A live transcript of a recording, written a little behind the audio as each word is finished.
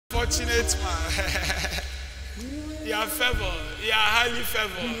fortunate man. You are favored. You are highly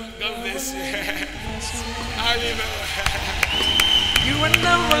favored. God bless you. Highly favored. You will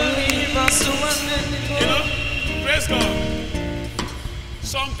never leave us. You know, praise God.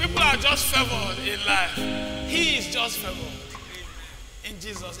 Some people are just favored in life. He is just favored in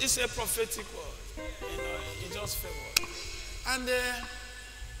Jesus. It's a prophetic word. You know, he's just favored. And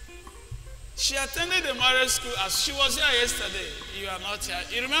she attended the marriage school as she was here yesterday. You are not here.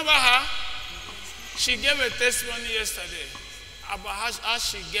 You remember her? She gave a testimony yesterday about how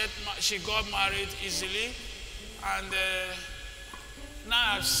she got married easily, and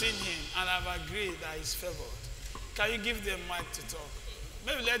now I've seen him and I've agreed that he's favored. Can you give them mic to talk?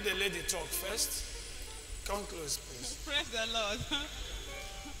 Maybe let the lady talk first. Come close, please. Praise the Lord.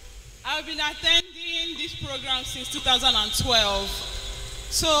 I've been attending this program since 2012.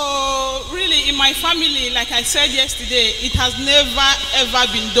 So really in my family, like I said yesterday, it has never ever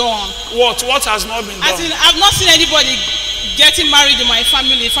been done. What has not been done? I've not seen anybody getting married in my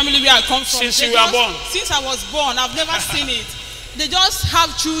family where I come from. Since you were born? Since I was born, I've never seen it. They just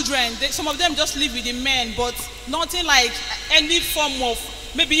have children. Some of them just live with the men, but nothing like any form of,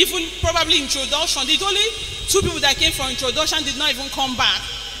 maybe even probably introduction. The only 2 people that came for introduction did not even come back.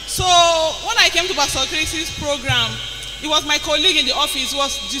 So when I came to Pastor Chris's program, it was my colleague in the office who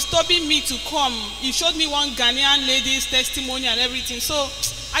was disturbing me to come. He showed me one Ghanaian lady's testimony and everything. So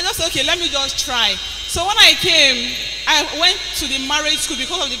I just said, okay, let me just try. So when I came, I went to the marriage school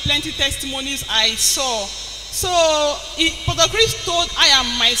because of the plenty testimonies I saw. So Pastor Chris told I am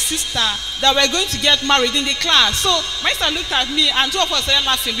my sister that we're going to get married in the class. So my sister looked at me and 2 of us started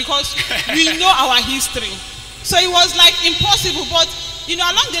laughing because we know our history. So it was like impossible, but you know,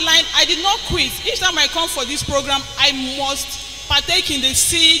 along the line, I did not quit. Each time I come for this program, I must partake in the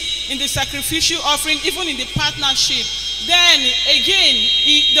seed, in the sacrificial offering, even in the partnership. Then again,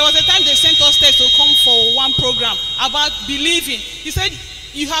 there was a time they sent us tests to come for one program about believing. He said,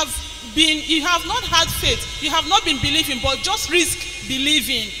 you have not had faith, you have not been believing, but just risk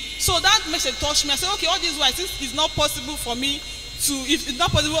believing. So that message touched me. I said, okay, all this while, since it's not possible for me if it's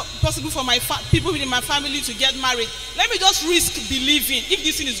not possible for my people within my family to get married, let me just risk believing if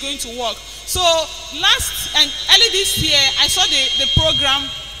this thing is going to work. So early this year, I saw the program,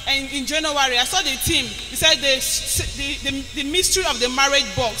 and in January, I saw the team. He said the mystery of the marriage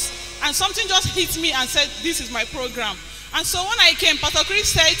box, and something just hit me and said, this is my program. And so when I came, Pastor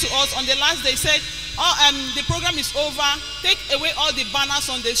Chris said to us on the last day, he said, the program is over. Take away all the banners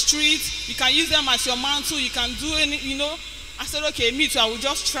on the street. You can use them as your mantle. You can do any, you know. I said, okay, me too, I will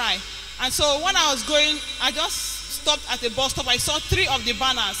just try. And so when I was going, I just stopped at the bus stop. I saw 3 of the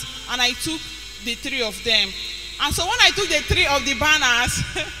banners, and I took the 3 of them. And so when I took the 3 of the banners,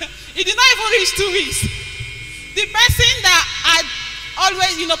 it did not even reach 2 weeks. The person that I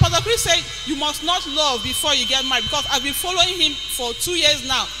always, you know, Pastor Chris said, you must not love before you get married, because I've been following him for 2 years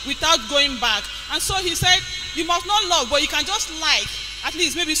now without going back. And so he said, you must not love, but you can just like, at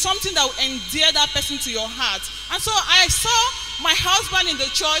least maybe something that will endear that person to your heart. And so I saw my husband in the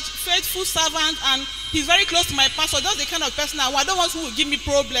church, faithful servant, and he's very close to my pastor. That's the kind of person I don't want who will give me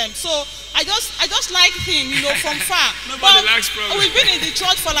problems. So I just like him, you know, from far. Nobody likes problems. We've been in the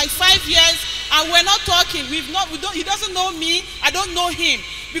church for like 5 years, and we're not talking. He doesn't know me. I don't know him,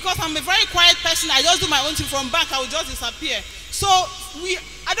 because I'm a very quiet person. I just do my own thing. From back, I will just disappear. So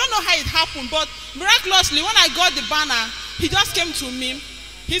I don't know how it happened, but miraculously, when I got the banner, he just came to me.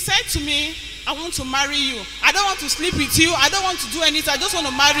 He said to me, I want to marry you. I don't want to sleep with you. I don't want to do anything. I just want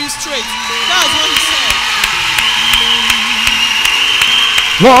to marry you straight. That was what he said.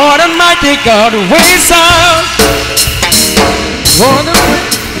 Lord Almighty God, ways out.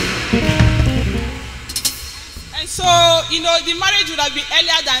 And so, you know, the marriage would have been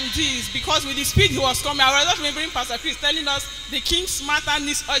earlier than this, because with the speed he was coming, I was just remembering Pastor Chris telling us the king's matter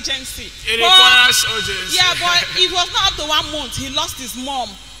needs urgency. It requires urgency. Yeah, but it was not up to 1 month. He lost his mom.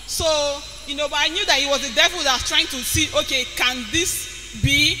 So, you know, but I knew that it was the devil that was trying to see, okay, can this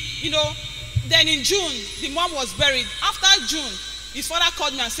be, you know. Then in June, the mom was buried. After June, his father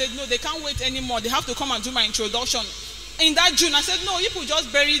called me and said, no, they can't wait anymore. They have to come and do my introduction. In that June, I said, no, you people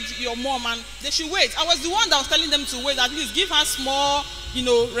just buried your mom and they should wait. I was the one that was telling them to wait, at least give her small, you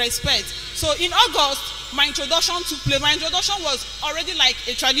know, respect. So in August, my introduction took place. My introduction was already like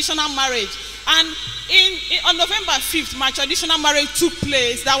a traditional marriage. And on November 5th, my traditional marriage took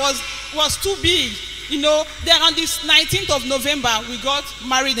place. That was too big, you know. Then on this 19th of November, we got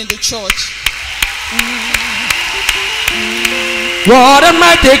married in the church. What a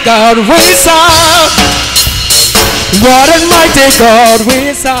mighty God we serve. What a mighty God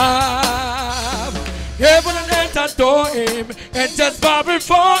we serve. Heaven and earth adore him, and just bow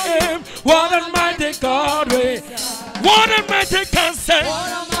before him. mighty God say.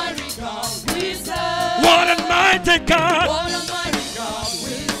 What a mighty God we serve. What a mighty God. What a mighty God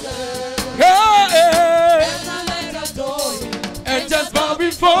we serve. Yeah. And adore him. And just bow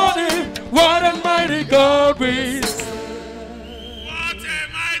before him. What a mighty God we serve. What a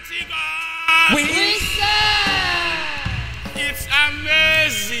mighty God! We We serve. It's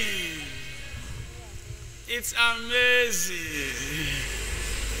amazing. It's amazing.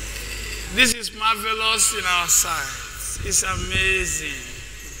 This is marvelous in our sight. It's amazing.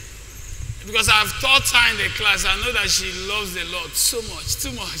 Because I've taught her in the class, I know that she loves the Lord so much,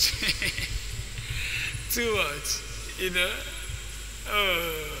 too much. Too much, you know.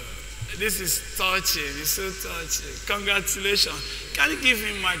 Oh, this is touching, it's so touching. Congratulations. Can you give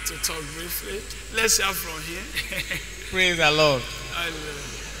him mic to talk briefly? Let's hear from him. Praise the Lord. Hallelujah.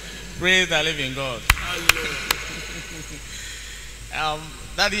 Praise the living God. Hallelujah.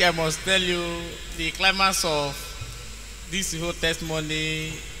 Daddy, I must tell you, the climax of this whole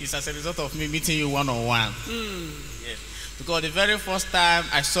testimony is as a result of me meeting you one-on-one. Yes. Because the very first time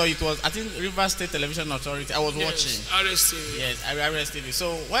I saw it was, I think, River State Television Authority. I was watching. RSTV. Yes, I arrested you.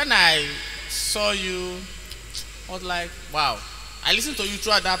 So when I saw you, I was like, wow. I listened to you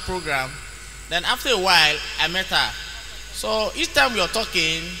throughout that program. Then after a while, I met her. So each time we are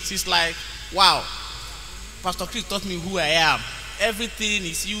talking, she's like, wow, Pastor Chris taught me who I am. Everything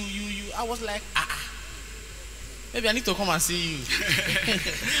is you. I was like, maybe I need to come and see you.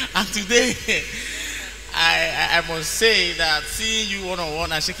 And today, I must say that seeing you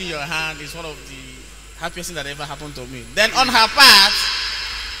one-on-one and shaking your hand is one of the happiest things that ever happened to me. Then on her part,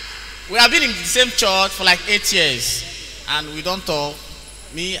 we have been in the same church for like 8 years, and we don't talk.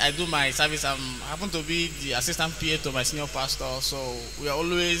 Me, I do my service. I happen to be the assistant PA to my senior pastor, so we are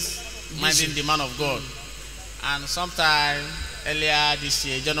always minding the man of God. And sometime earlier this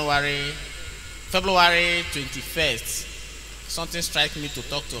year, February 21st, something struck me to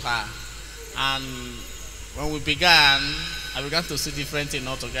talk to her. And when we began, I began to see different things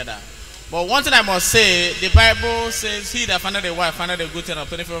altogether. But one thing I must say, the Bible says, he that findeth a wife findeth a good thing and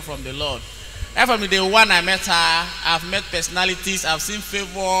obtaineth favor from the Lord. And from the day one I met her, I've met personalities, I've seen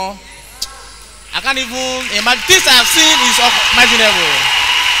favor. I can't even imagine. Things I've seen is unimaginable.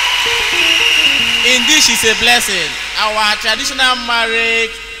 Indeed, she's a blessing. Our traditional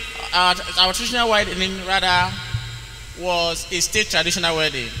marriage, our traditional wedding rather, was a state traditional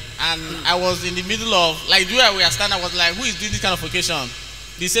wedding. And I was in the middle of, like the way we are standing, I was like, who is doing this kind of occasion?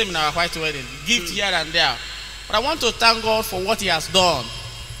 The same in our white wedding. Gift here and there. But I want to thank God for what he has done.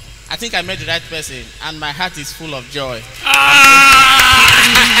 I think I met the right person, and my heart is full of joy.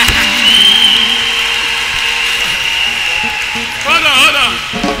 Hold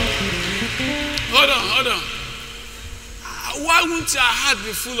on. Why wouldn't your heart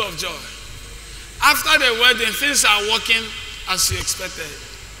be full of joy? After the wedding, things are working as you expected.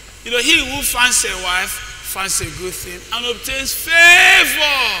 You know, he who finds a wife finds a good thing and obtains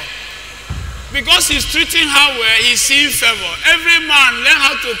favor. Because he's treating her well, he's seeing favor. Every man learn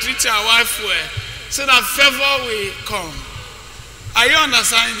how to treat your wife well so that favor will come. Are you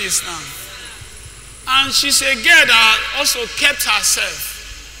understanding this now? And she's a girl that also kept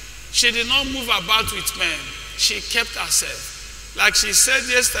herself. She did not move about with men. She kept herself. Like she said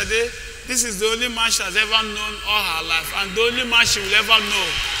yesterday, this is the only man she has ever known all her life and the only man she will ever know.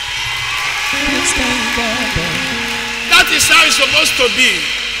 That is how it's supposed to be.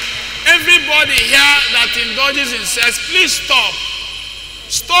 Everybody here that indulges in sex, please stop.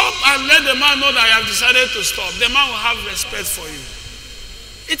 Stop and let the man know that you have decided to stop. The man will have respect for you.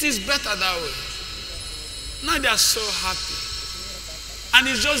 It is better that way. Now they are so happy. And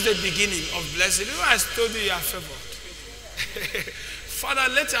it's just the beginning of blessing. You know, I told you are favored. Father,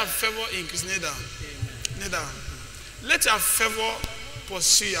 let your favor increase. Kneel down. Kneel down. Let your favor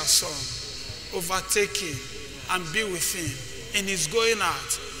pursue your son, overtake him, and be with him in his going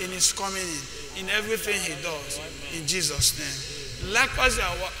out, in his coming in everything he does, in Jesus' name. Likewise,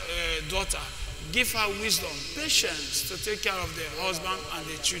 your daughter, give her wisdom, patience to take care of the husband and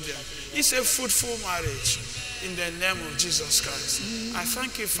the children. It's a fruitful marriage in the name of Jesus Christ. I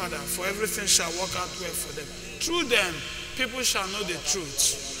thank you, Father, for everything shall work out well for them. Through them, people shall know the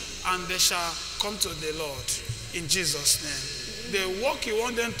truth and they shall come to the Lord in Jesus' name. The work you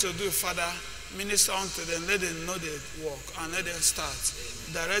want them to do, Father, minister unto them, let them know the work and let them start.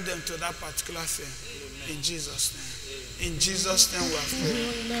 Direct them to that particular thing in Jesus' name. In Jesus' name we have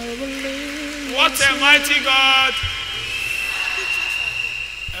prayed. What a mighty God!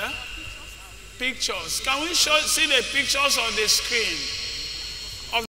 Pictures. Can we see the pictures on the screen?